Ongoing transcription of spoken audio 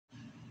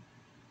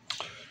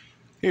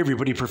Hey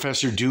everybody,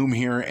 Professor Doom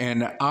here,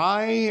 and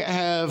I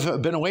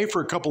have been away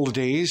for a couple of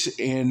days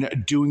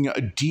and doing a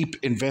deep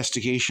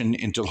investigation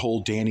into the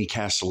whole Danny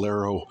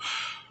Casolaro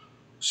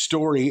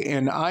story,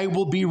 and I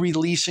will be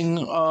releasing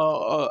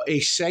a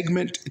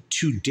segment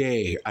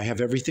today. I have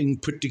everything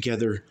put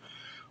together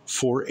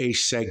for a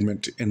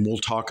segment, and we'll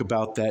talk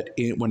about that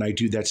when I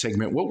do that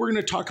segment. What we're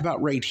going to talk about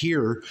right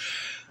here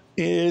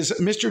is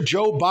Mr.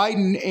 Joe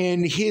Biden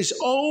and his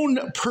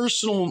own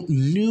personal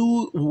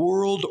New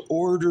World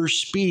Order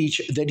speech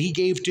that he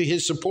gave to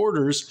his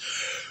supporters.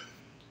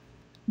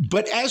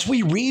 But as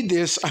we read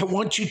this, I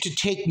want you to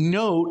take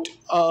note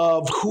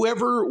of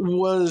whoever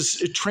was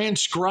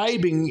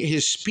transcribing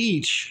his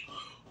speech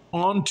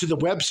onto the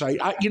website.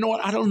 You know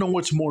what? I don't know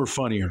what's more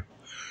funnier.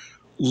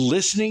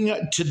 Listening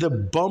to the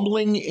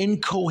bumbling,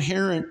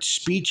 incoherent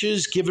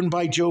speeches given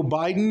by Joe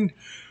Biden,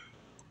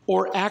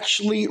 or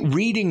actually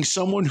reading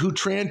someone who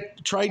tried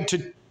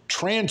to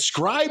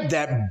transcribe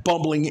that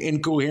bumbling,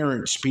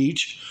 incoherent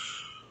speech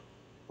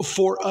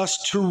for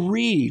us to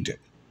read.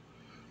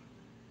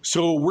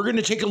 So we're going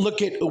to take a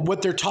look at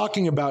what they're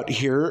talking about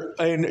here,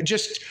 and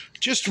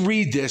just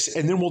read this,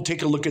 and then we'll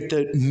take a look at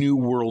the New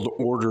World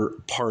Order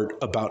part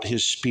about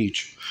his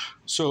speech.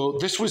 So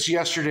this was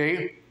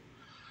yesterday,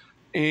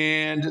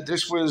 and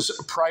this was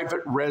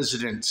private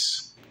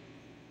residence.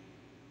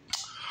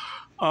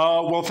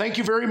 Well, thank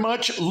you very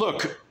much.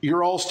 Look,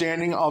 you're all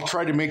standing. I'll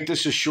try to make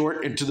this as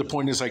short and to the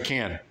point as I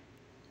can.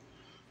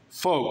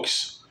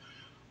 Folks,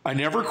 I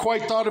never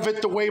quite thought of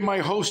it the way my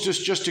hostess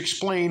just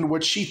explained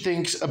what she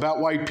thinks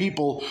about why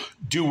people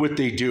do what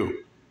they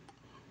do.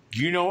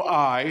 You know,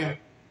 I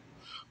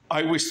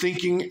was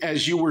thinking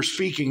as you were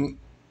speaking,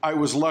 I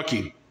was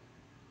lucky.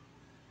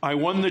 I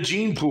won the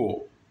gene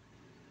pool.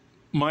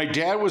 My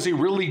dad was a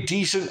really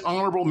decent,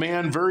 honorable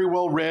man, very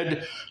well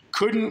read,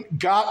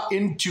 got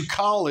into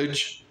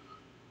college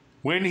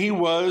when he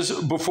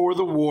was before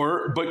the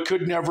war, but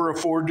could never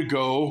afford to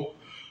go.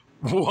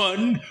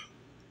 One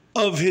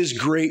of his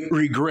great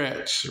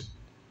regrets.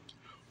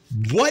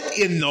 What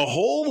in the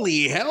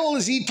holy hell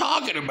is he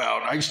talking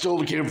about? I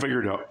still can't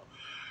figure it out.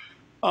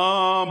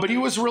 But he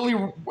was really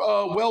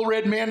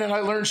well-read man, and I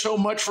learned so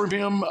much from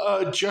him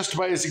just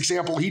by his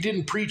example. He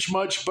didn't preach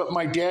much, but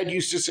my dad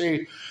used to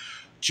say,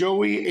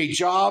 Joey, a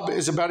job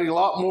is about a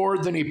lot more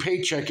than a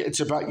paycheck. It's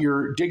about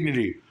your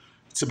dignity.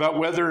 It's about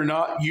whether or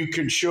not you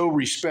can show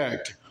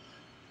respect.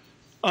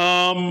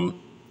 Well,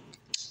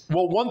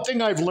 one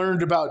thing I've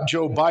learned about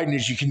Joe Biden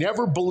is you can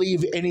never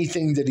believe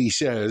anything that he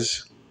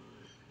says,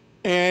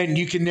 and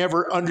you can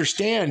never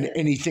understand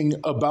anything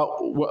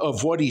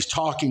of what he's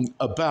talking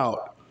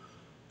about.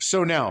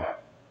 So now,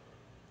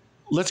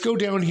 let's go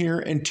down here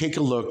and take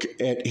a look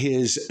at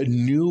his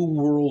New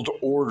World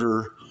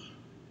Order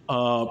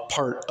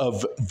part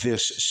of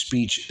this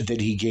speech that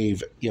he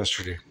gave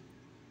yesterday.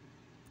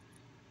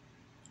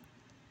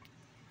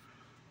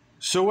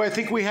 So I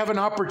think we have an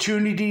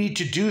opportunity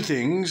to do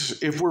things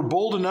if we're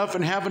bold enough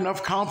and have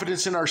enough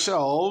confidence in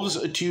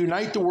ourselves to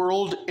unite the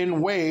world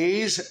in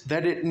ways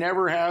that it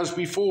never has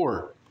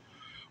before,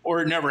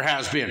 or it never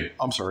has been.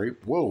 I'm sorry.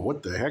 Whoa,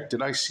 what the heck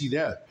did I see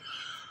that?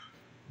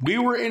 We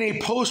were in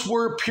a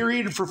post-war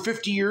period for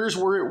 50 years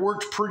where it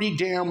worked pretty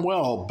damn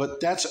well, but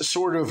that's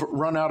sort of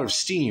run out of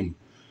steam.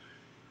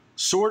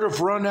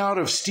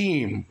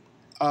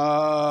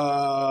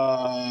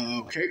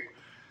 Okay.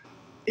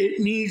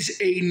 It needs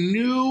a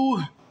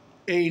new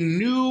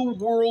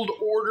world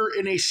order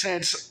in a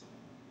sense,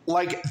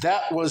 like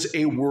that was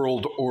a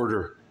world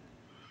order.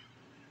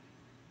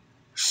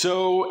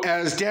 So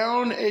as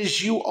down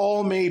as you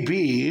all may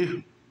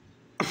be,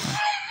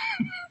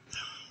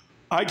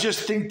 I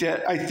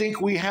think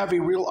we have a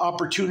real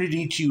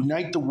opportunity to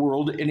unite the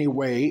world in a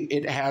way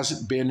it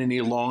hasn't been in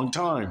a long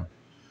time.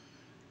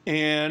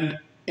 And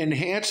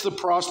enhance the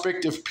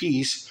prospect of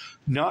peace,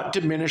 not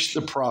diminish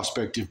the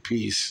prospect of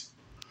peace.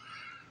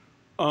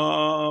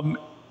 And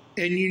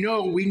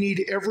we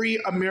need every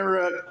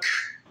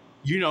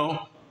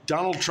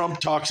Donald Trump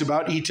talks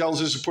about, he tells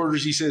his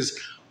supporters, he says,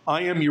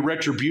 I am your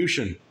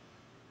retribution.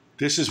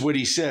 This is what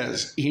he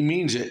says. He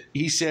means it.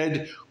 He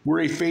said, we're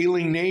a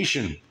failing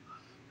nation.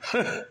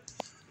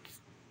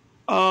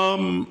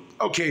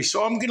 Okay,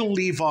 so I'm going to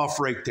leave off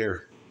right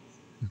there.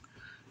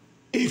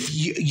 If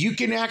you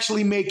can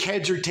actually make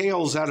heads or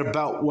tails out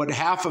about what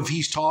half of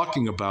he's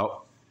talking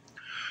about,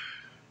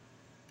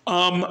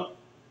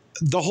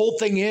 the whole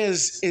thing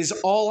is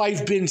all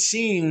I've been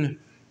seeing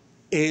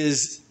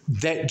is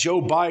that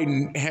Joe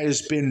Biden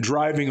has been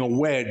driving a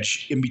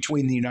wedge in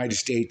between the United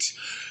States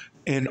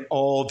and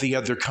all the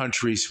other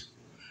countries.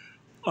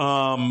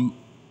 Possibly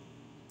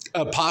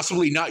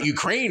not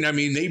Ukraine. I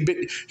mean,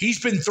 he's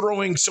been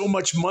throwing so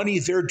much money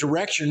their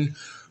direction,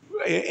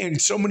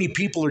 and so many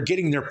people are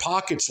getting their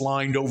pockets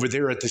lined over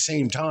there at the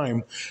same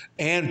time,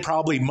 and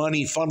probably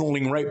money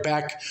funneling right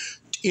back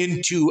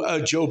into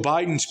Joe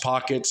Biden's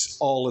pockets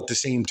all at the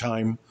same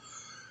time.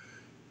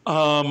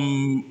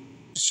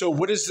 So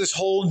what is this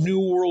whole New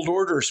World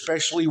Order,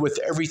 especially with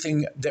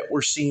everything that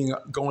we're seeing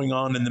going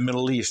on in the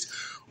Middle East?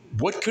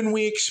 What can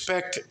we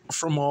expect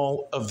from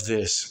all of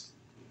this?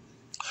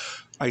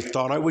 I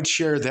thought I would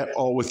share that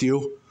all with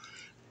you.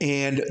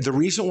 And the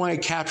reason why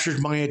it captured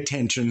my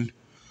attention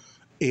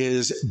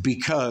is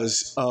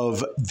because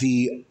of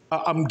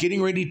I'm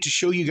getting ready to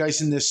show you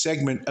guys in this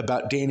segment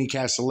about Danny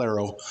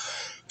Casolaro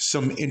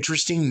some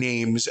interesting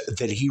names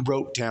that he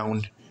wrote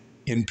down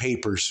in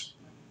papers.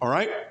 All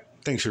right?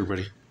 Thanks,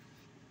 everybody.